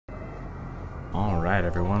Alright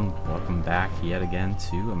everyone, welcome back yet again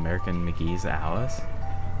to American McGee's Alice.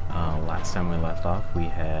 Last time we left off, we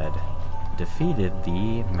had defeated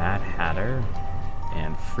the Mad Hatter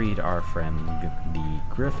and freed our friend the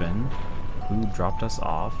Griffin, who dropped us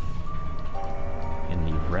off in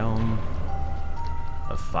the realm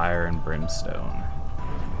of fire and brimstone,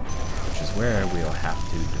 which is where we'll have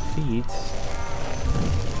to defeat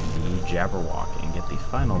the Jabberwock and get the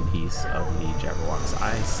final piece of the Jabberwock's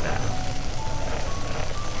eye staff.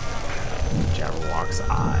 Jabberwock's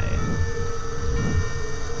eye.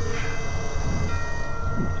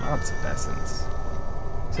 Lots of essence.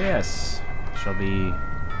 So yes, shall be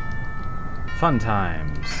fun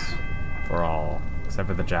times for all, except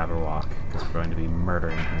for the Jabberwock, because we're going to be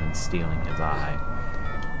murdering him and stealing his eye.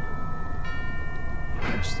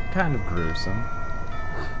 Which is kind of gruesome.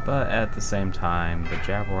 But at the same time, the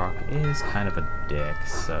Jabberwock is kind of a dick,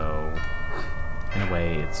 so in a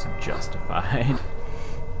way it's justified.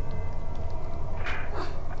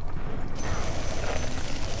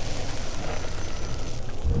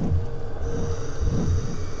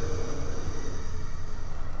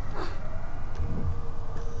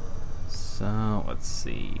 So, let's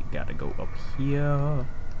see, gotta go up here.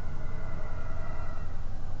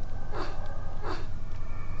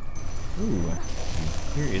 Ooh,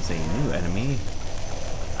 here is a new enemy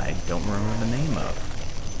I don't remember the name of.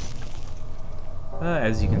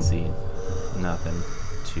 As you can see, nothing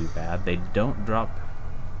too bad. They don't drop,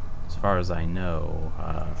 as far as I know,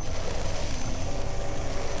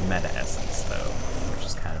 meta essence though, which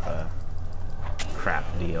is kind of a crap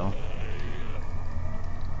deal.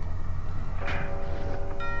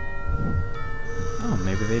 Oh,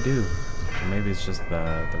 maybe they do. Or maybe it's just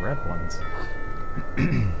the red ones.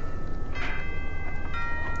 I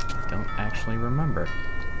don't actually remember.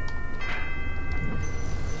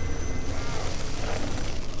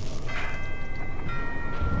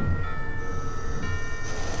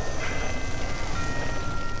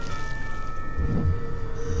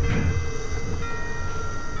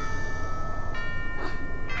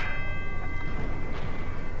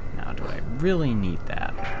 Now, do I really need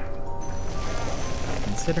that?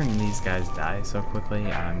 Considering these guys die so quickly,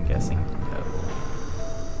 I'm guessing no.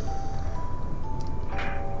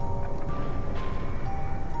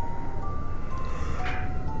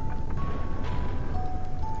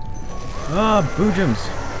 Ah, Boojums!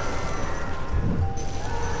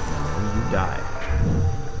 No, you die.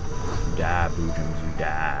 You die, Boojums, you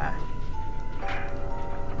die.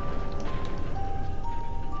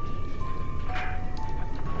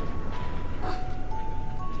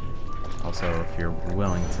 Also, if you're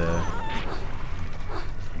willing to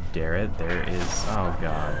dare it, there is... oh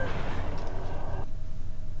god.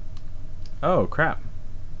 Oh crap.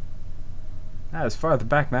 That is farther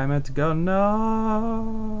back than I meant to go.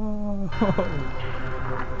 No.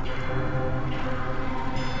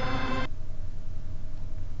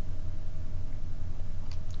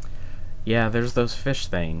 Yeah, there's those fish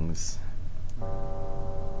things.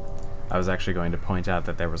 I was actually going to point out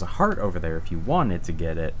that there was a heart over there if you wanted to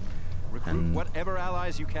get it. Recruit whatever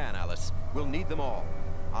allies you can, Alice. We'll need them all.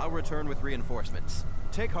 I'll return with reinforcements.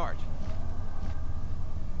 Take heart.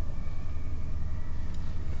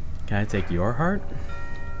 Can I take your heart?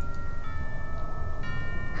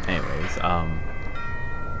 Anyways, I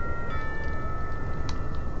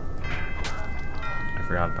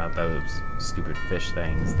forgot about those stupid fish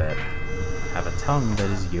things that have a tongue that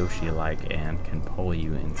is Yoshi-like and can pull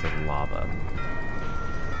you into the lava.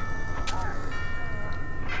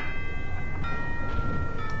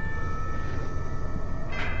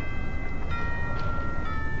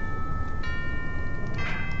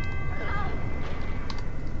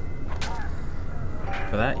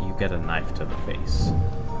 For that, you get a knife to the face.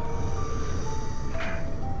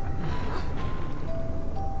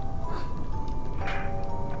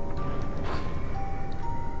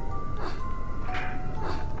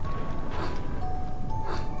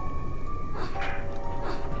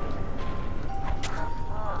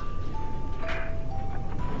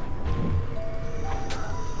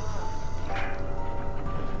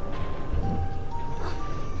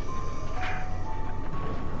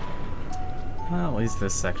 Well, at least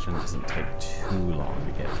this section doesn't take too long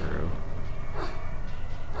to get through.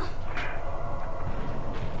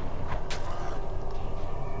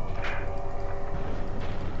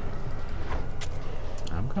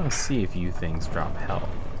 I'm gonna see if you things drop health.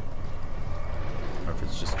 Or if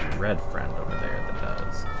it's just your red friend over there that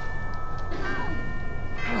does.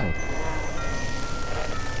 Oh.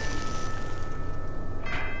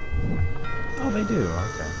 Oh, they do,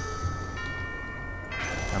 okay.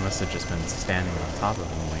 I must have just been standing on top of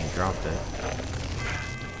him when he dropped it.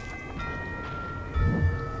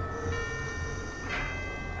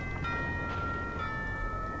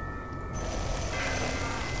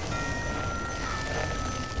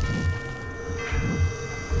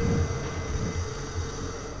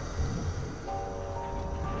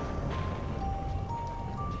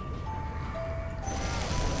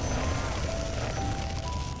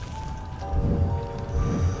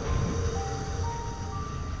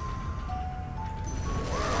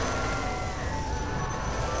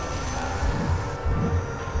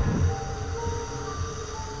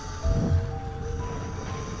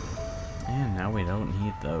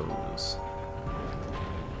 those.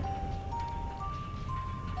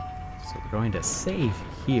 So we're going to save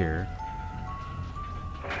here.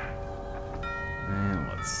 And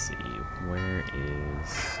let's see, where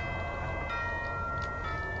is...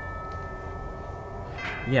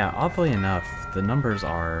 Yeah, oddly enough, the numbers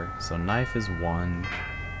are, so knife is 1,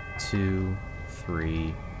 2,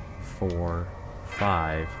 3, 4,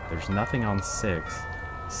 5. There's nothing on 6.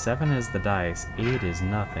 7 is the dice, 8 is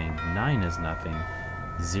nothing, 9 is nothing,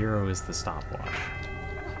 0 is the stopwatch.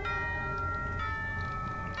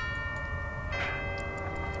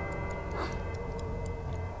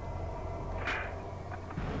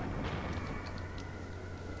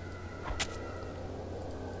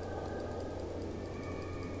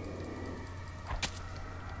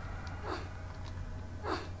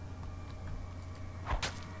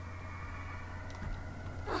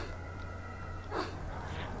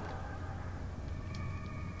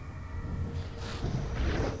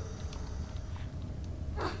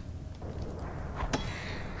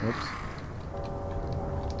 Whoops.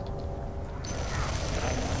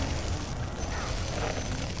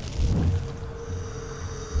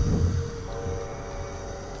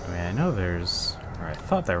 I mean, I know there's, or I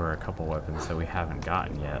thought there were a couple weapons that we haven't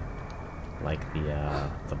gotten yet, like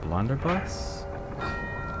the blunderbuss.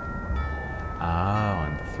 Oh,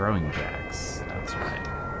 and the throwing jacks. That's right.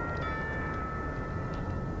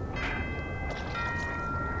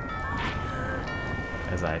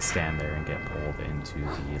 As I stand there and get pulled into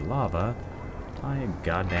the lava by a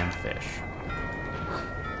goddamn fish.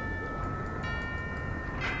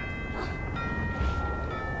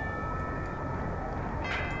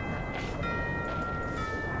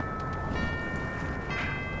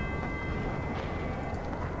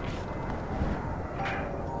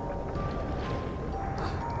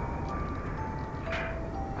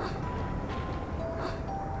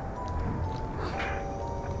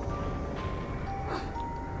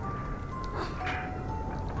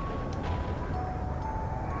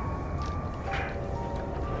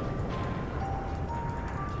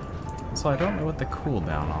 So I don't know what the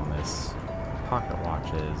cooldown on this pocket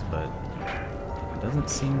watch is, but it doesn't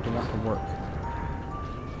seem to want to work.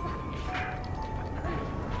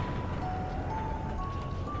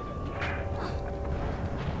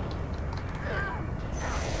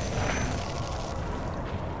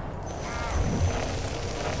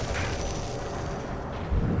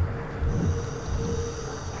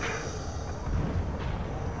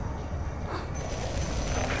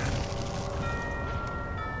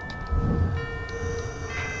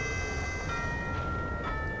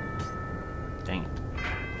 Dang it.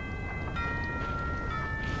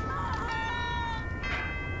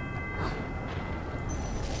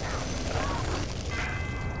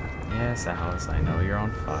 Yes, Alice, I know you're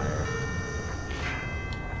on fire.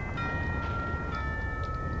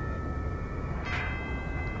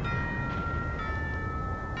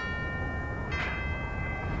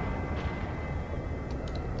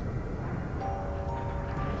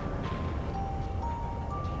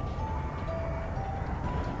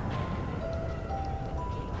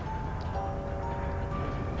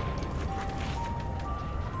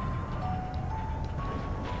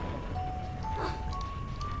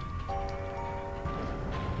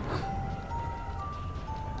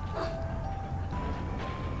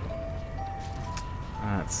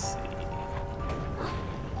 Let's see.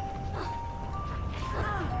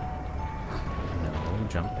 No,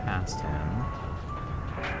 jump past him.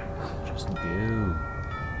 Just go.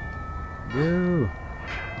 Go.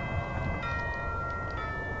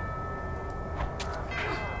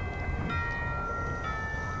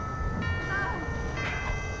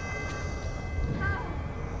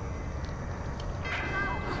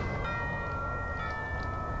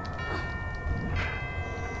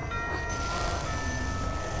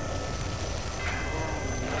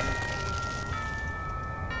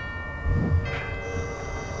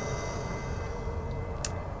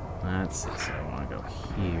 Let's see, so I want to go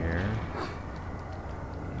here,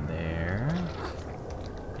 there,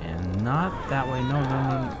 and not that way, no, no,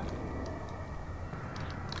 no.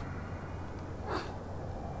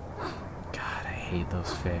 God, I hate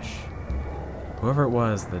those fish. Whoever it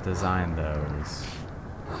was that designed those.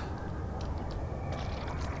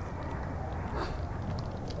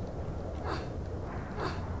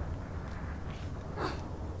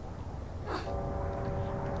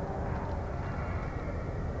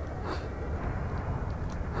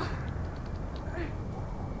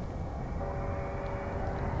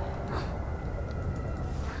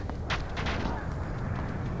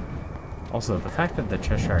 Also, the fact that the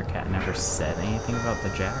Cheshire Cat never said anything about the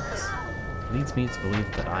jacks leads me to believe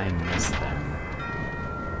that I missed them.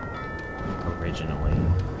 originally.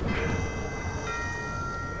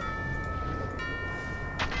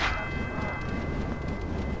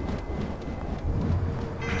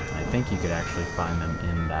 I think you could actually find them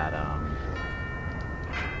in that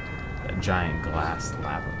giant glass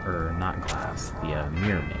lab, or not glass, the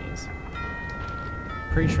mirror maze.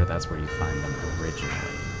 Pretty sure that's where you find them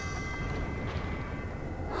originally.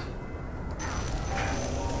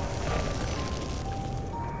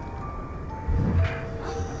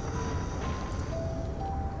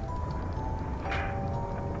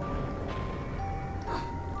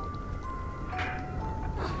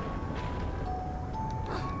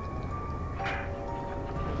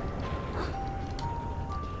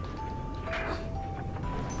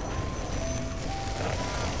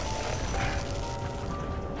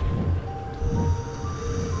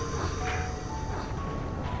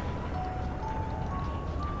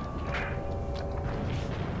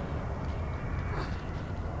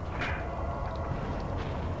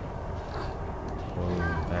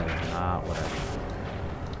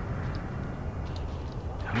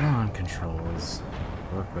 Come on, controls.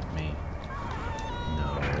 Work with me.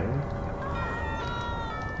 No.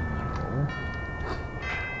 No.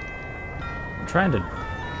 I'm trying to...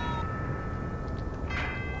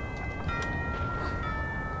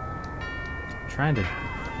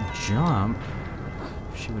 jump.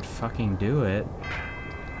 If she would fucking do it.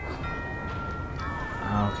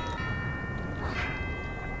 Okay.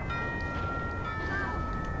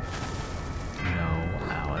 No,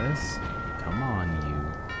 Alice. Come on, you.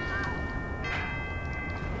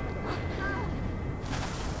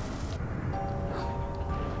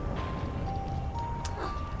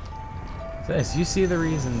 So as you see the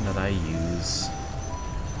reason that I use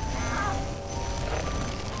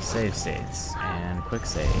save states and quick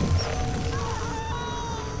saves,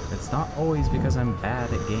 it's not always because I'm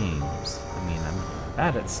bad at games. I mean, I'm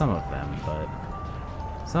bad at some of them, but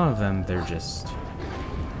some of them, they're just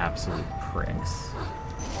absolute pricks.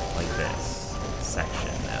 Like this section,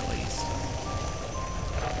 at least.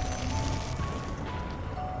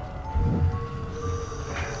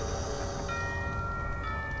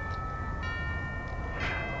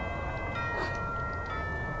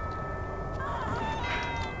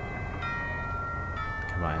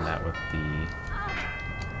 Combine that with the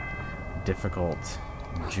difficult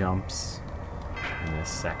jumps in this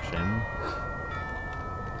section.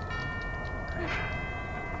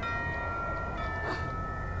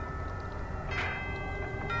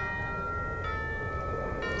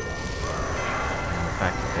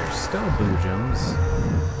 Still boojums.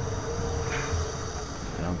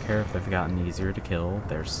 I don't care if they've gotten easier to kill,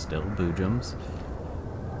 they're still boojums.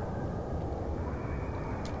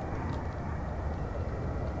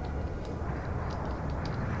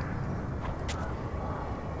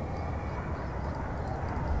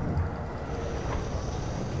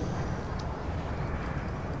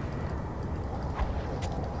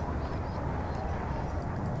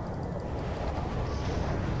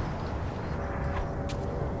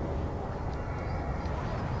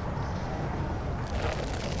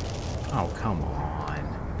 Oh, come on.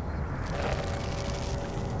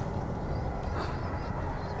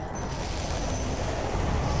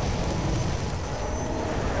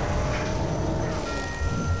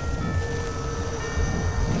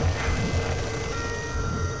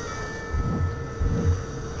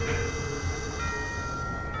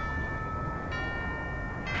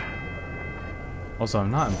 Also,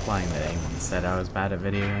 I'm not implying that anyone said I was bad at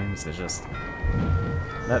video games, it's just...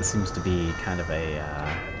 that seems to be kind of a,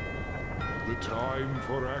 The time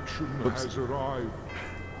for action has arrived.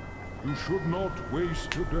 You should not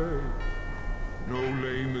waste a day. No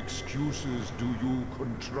lame excuses do you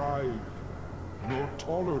contrive, nor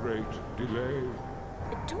tolerate delay.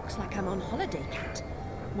 It talks like I'm on holiday, Cat.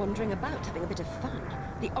 Wandering about, having a bit of fun.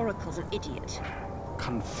 The Oracle's an idiot.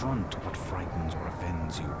 Confront what frightens or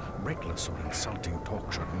offends you. Reckless or insulting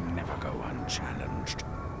talk should never go unchallenged.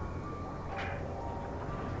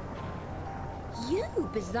 You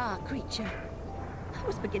bizarre creature. I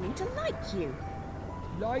was beginning to like you.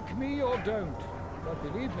 Like me or don't, but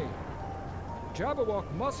believe me,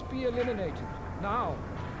 Jabberwock must be eliminated. Now,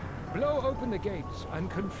 blow open the gates and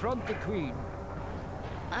confront the Queen.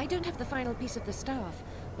 I don't have the final piece of the staff.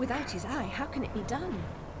 Without his eye, how can it be done?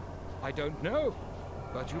 I don't know,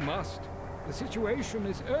 but you must. The situation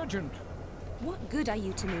is urgent. What good are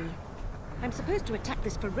you to me? I'm supposed to attack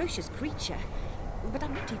this ferocious creature, but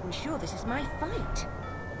I'm not even sure this is my fight.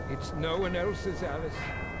 It's no one else's, Alice.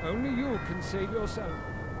 Only you can save yourself.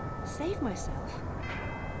 Save myself?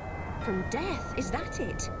 From death? Is that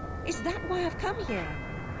it? Is that why I've come here?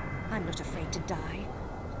 I'm not afraid to die.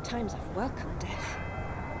 At times I've welcomed death.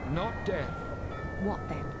 Not death. What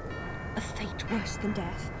then? A fate worse than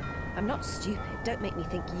death? I'm not stupid. Don't make me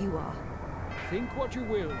think you are. Think what you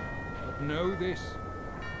will, but know this.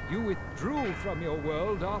 You withdrew from your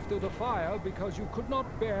world after the fire because you could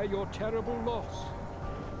not bear your terrible loss.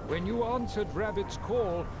 When you answered Rabbit's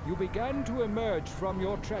call, you began to emerge from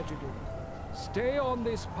your tragedy. Stay on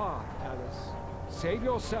this path, Alice. Save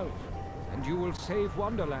yourself, and you will save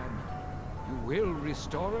Wonderland. You will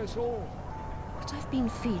restore us all. What I've been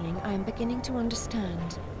feeling, I am beginning to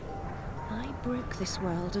understand. I broke this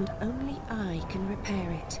world, and only I can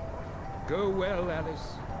repair it. Go well,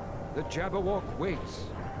 Alice. The Jabberwock waits.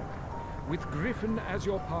 With Griffin as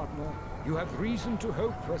your partner, you have reason to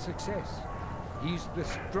hope for success. He's the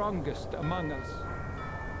strongest among us.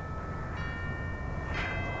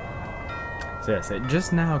 So yes, it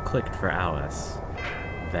just now clicked for Alice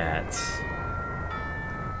that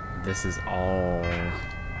this is all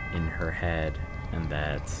in her head, and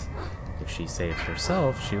that if she saves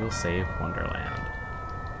herself, she will save Wonderland.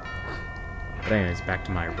 But anyways, back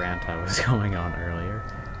to my rant I was going on earlier.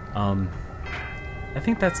 I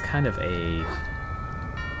think that's kind of a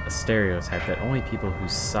stereotype that only people who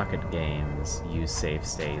suck at games use save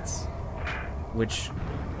states, which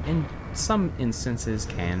in some instances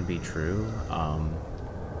can be true,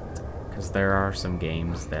 because there are some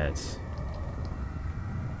games that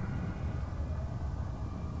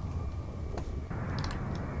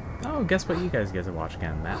oh, guess what you guys get to watch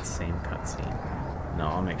again? That same cutscene. No,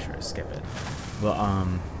 I'll make sure to skip it. Well,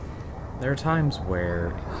 there are times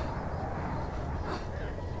where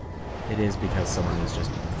it is because someone is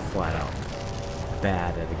just flat out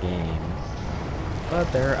bad at a game,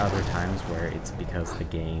 but there are other times where it's because the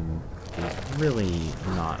game is really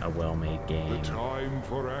not a well-made game. The time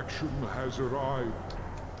for action has arrived.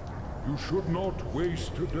 You should not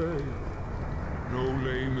waste a day. No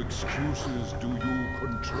lame excuses do you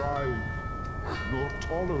contrive, nor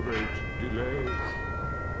tolerate delay.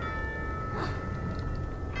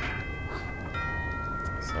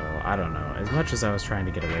 So, I don't know. As much as I was trying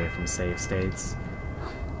to get away from save states,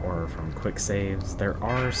 or from quick saves, there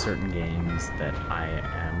are certain games that I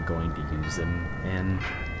am going to use them in,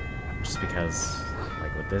 just because,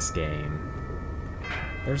 like with this game,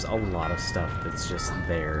 there's a lot of stuff that's just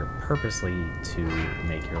there purposely to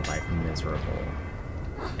make your life miserable.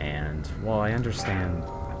 And while I understand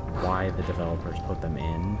why the developers put them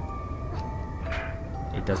in,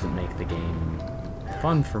 it doesn't make the game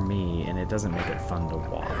fun for me, and it doesn't make it fun to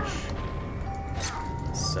watch.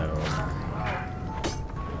 So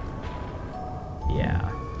yeah.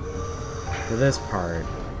 For this part,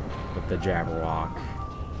 with the Jabberwock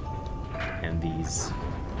and these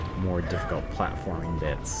more difficult platforming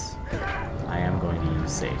bits, I am going to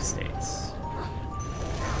use save states.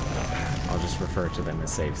 I'll just refer to them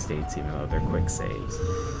as save states even though they're quick saves.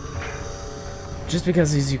 Just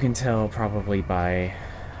because, as you can tell probably by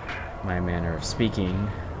my manner of speaking,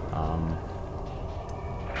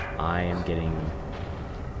 I am getting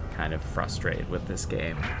kind of frustrated with this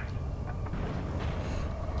game.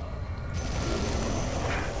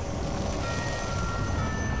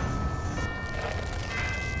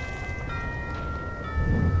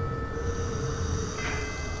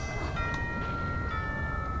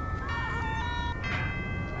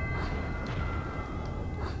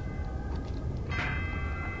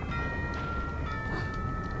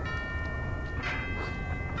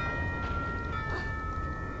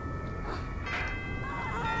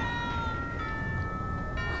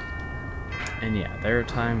 And yeah, there are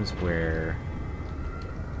times where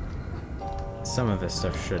some of this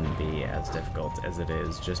stuff shouldn't be as difficult as it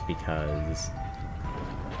is, just because,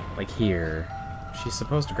 like here, she's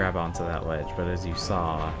supposed to grab onto that ledge, but as you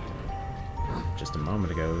saw just a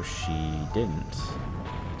moment ago, she didn't.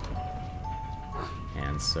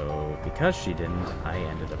 And so, because she didn't, I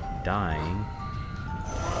ended up dying.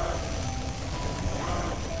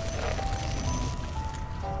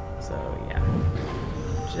 So yeah.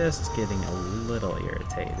 Just getting a little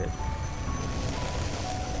irritated.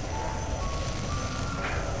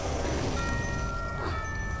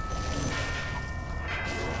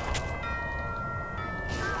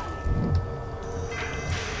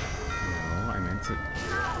 No, I meant to...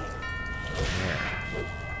 There.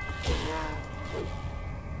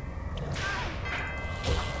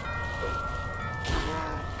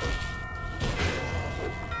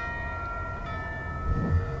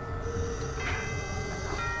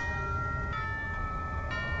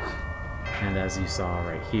 And as you saw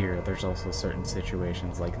right here, there's also certain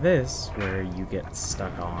situations like this where you get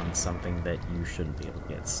stuck on something that you shouldn't be able to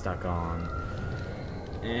get stuck on.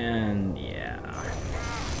 And yeah.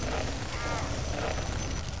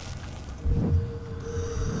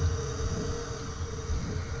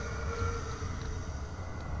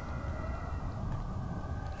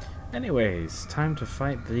 Anyways, time to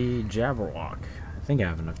fight the Jabberwock. I think I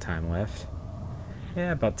have enough time left.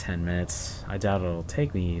 Yeah, about 10 minutes. I doubt it'll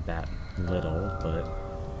take me that little, but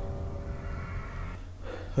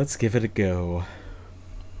let's give it a go.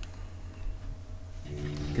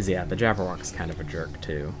 Because, yeah, the Jabberwock's kind of a jerk,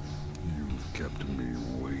 too. You've kept me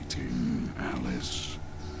waiting, Alice.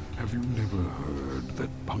 Have you never heard that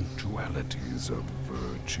punctuality's a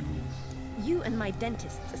virtue? You and my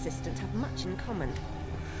dentist's assistant have much in common.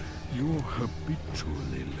 You're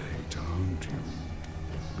habitually late, aren't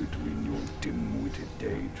you? Between your dim-witted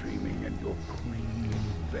daydreaming and your premium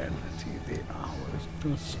vanity, the hours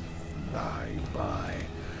just fly by.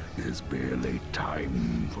 There's barely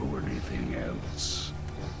time for anything else.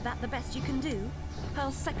 That the best you can do?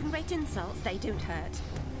 Hurl second-rate insults, they don't hurt.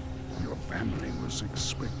 Your family was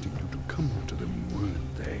expecting you to come to them,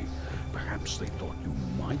 weren't they? Perhaps they thought you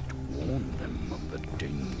might warn them of the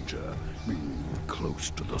danger, being close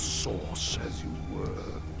to the source as you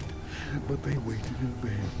were. But they waited in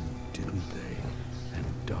vain, didn't they? And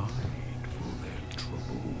died for their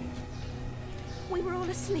trouble. We were all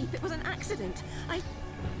asleep. It was an accident.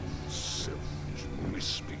 Selfish,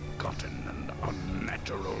 misbegotten, and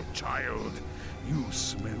unnatural child. You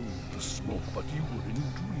smelled the smoke, but you were in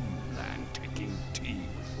dreamland taking tea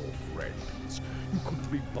with your friends. You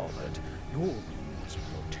couldn't be bothered. Your room was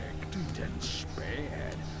protected and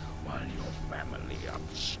spared, while your family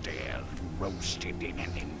upstairs roasted in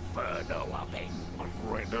an inferno of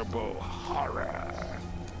incredible horror.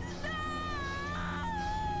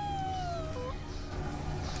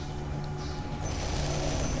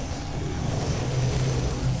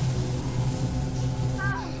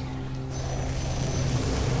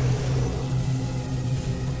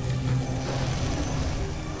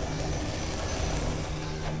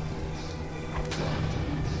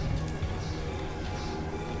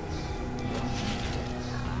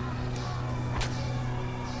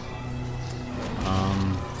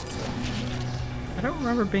 I don't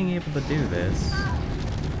remember being able to do this.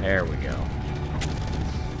 There we go.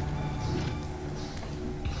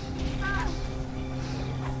 I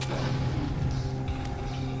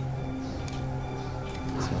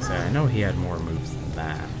was gonna say, I know he had more moves than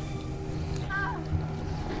that.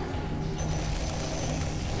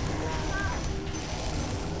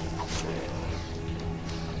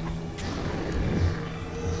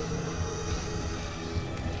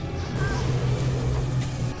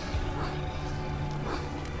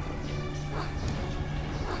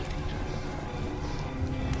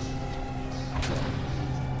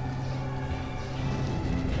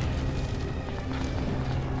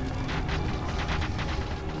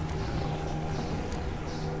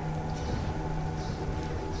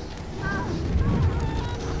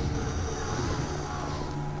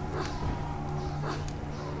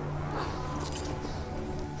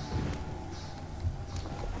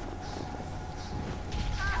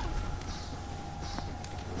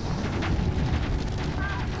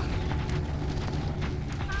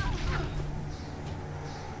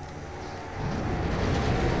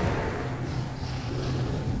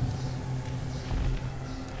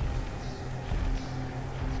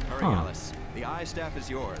 Alice. The eye staff is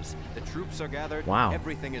yours. The troops are gathered. Wow.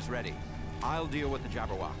 Everything is ready. I'll deal with the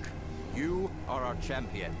Jabberwock. You are our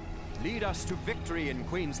champion. Lead us to victory in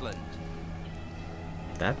Queensland.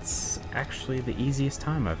 That's actually the easiest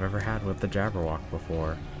time I've ever had with the Jabberwock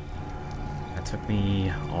before. That took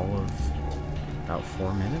me all of about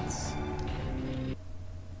 4 minutes.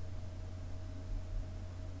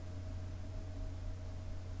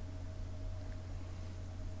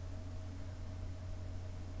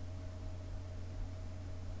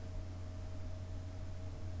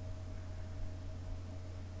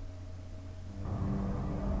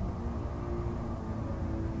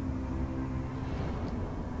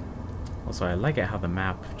 Also, I like it how the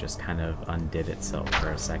map just kind of undid itself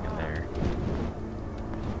for a second there.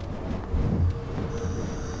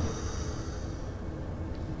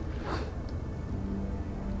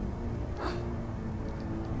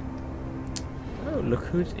 Oh, look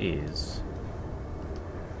who it is.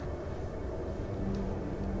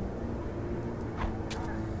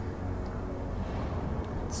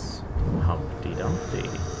 It's Humpty Dumpty.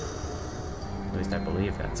 At least I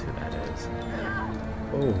believe that's who that is.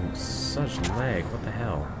 Oh, such lag. What the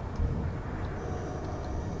hell?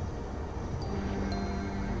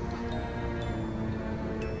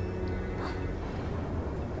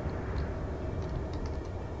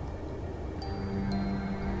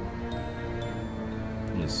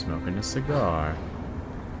 He's smoking a cigar.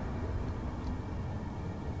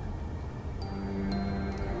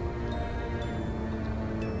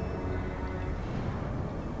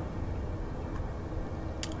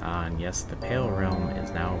 yes, the Pale Realm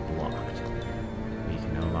is now blocked. We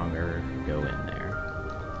can no longer go in there.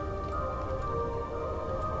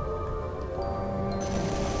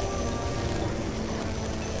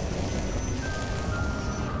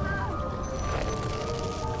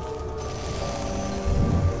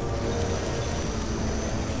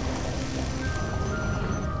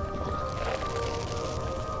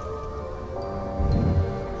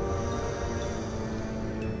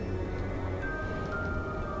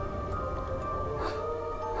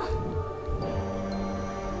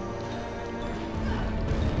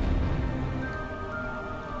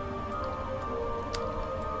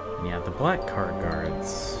 Yeah, the black card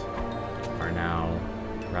guards are now,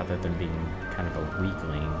 rather than being kind of a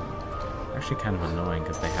weakling, actually kind of annoying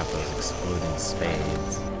because they have those exploding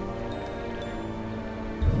spades.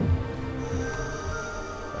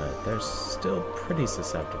 But they're still pretty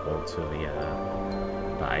susceptible to the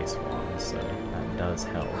ice wand, so that does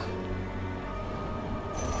help.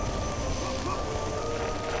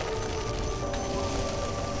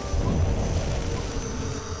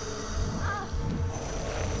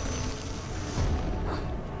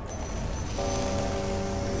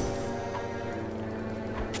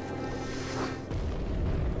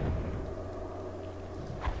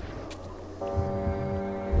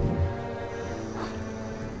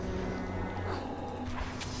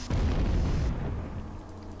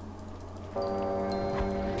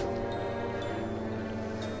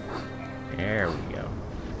 There we go.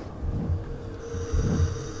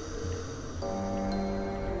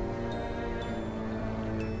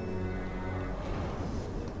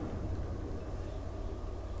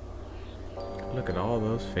 Look at all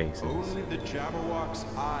those faces. Only the Jabberwock's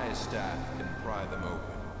eye staff can pry them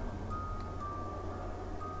open.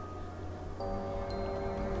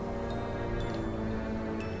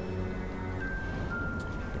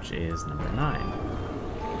 Which is number 9.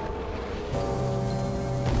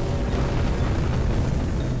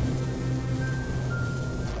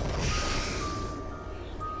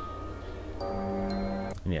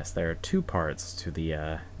 And yes, there are 2 parts to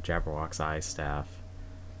the Jabberwock's eye staff.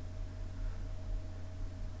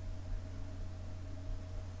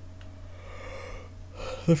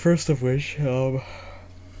 The first of which,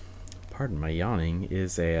 pardon my yawning,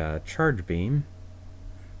 is a charge beam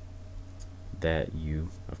that you,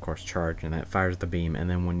 of course, charge, and that fires the beam, and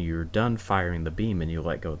then when you're done firing the beam and you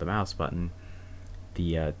let go of the mouse button,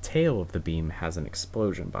 the tail of the beam has an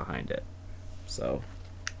explosion behind it. So,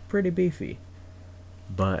 pretty beefy.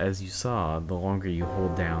 But as you saw, the longer you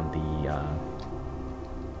hold down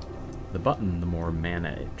the button, the more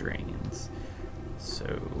mana it drains.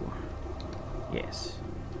 So, yes.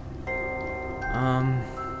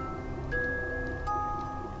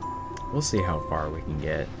 We'll see how far we can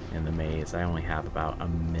get in the maze. I only have about a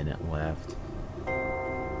minute left.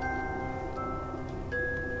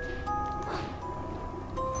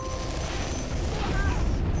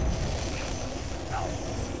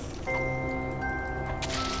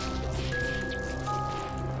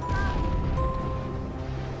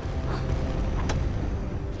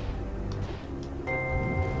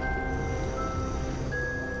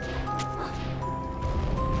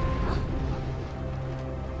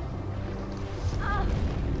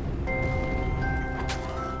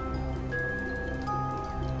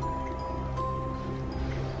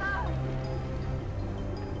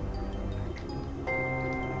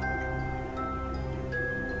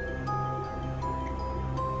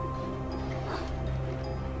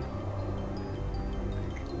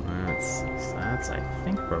 That's, I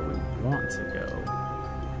think, where we want to go.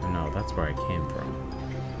 Oh, no, that's where I came from.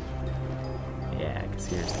 Yeah, because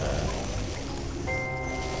here's the...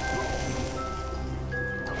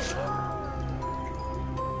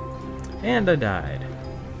 And I died.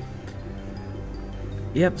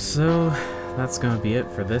 Yep, so that's gonna be it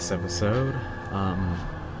for this episode.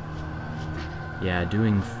 Yeah,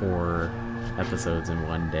 doing 4 episodes in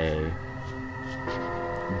one day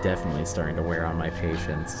definitely starting to wear on my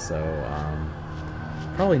patience, so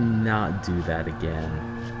probably not do that again.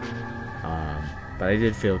 But I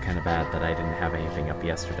did feel kind of bad that I didn't have anything up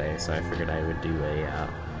yesterday, so I figured I would do a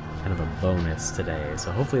kind of a bonus today.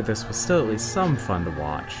 So hopefully this was still at least some fun to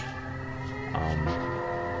watch,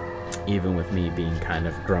 even with me being kind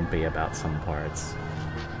of grumpy about some parts.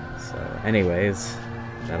 So anyways,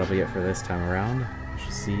 that'll be it for this time around. I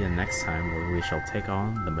shall see you next time, where we shall take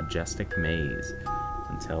on the Majestic Maze.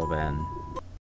 Until then,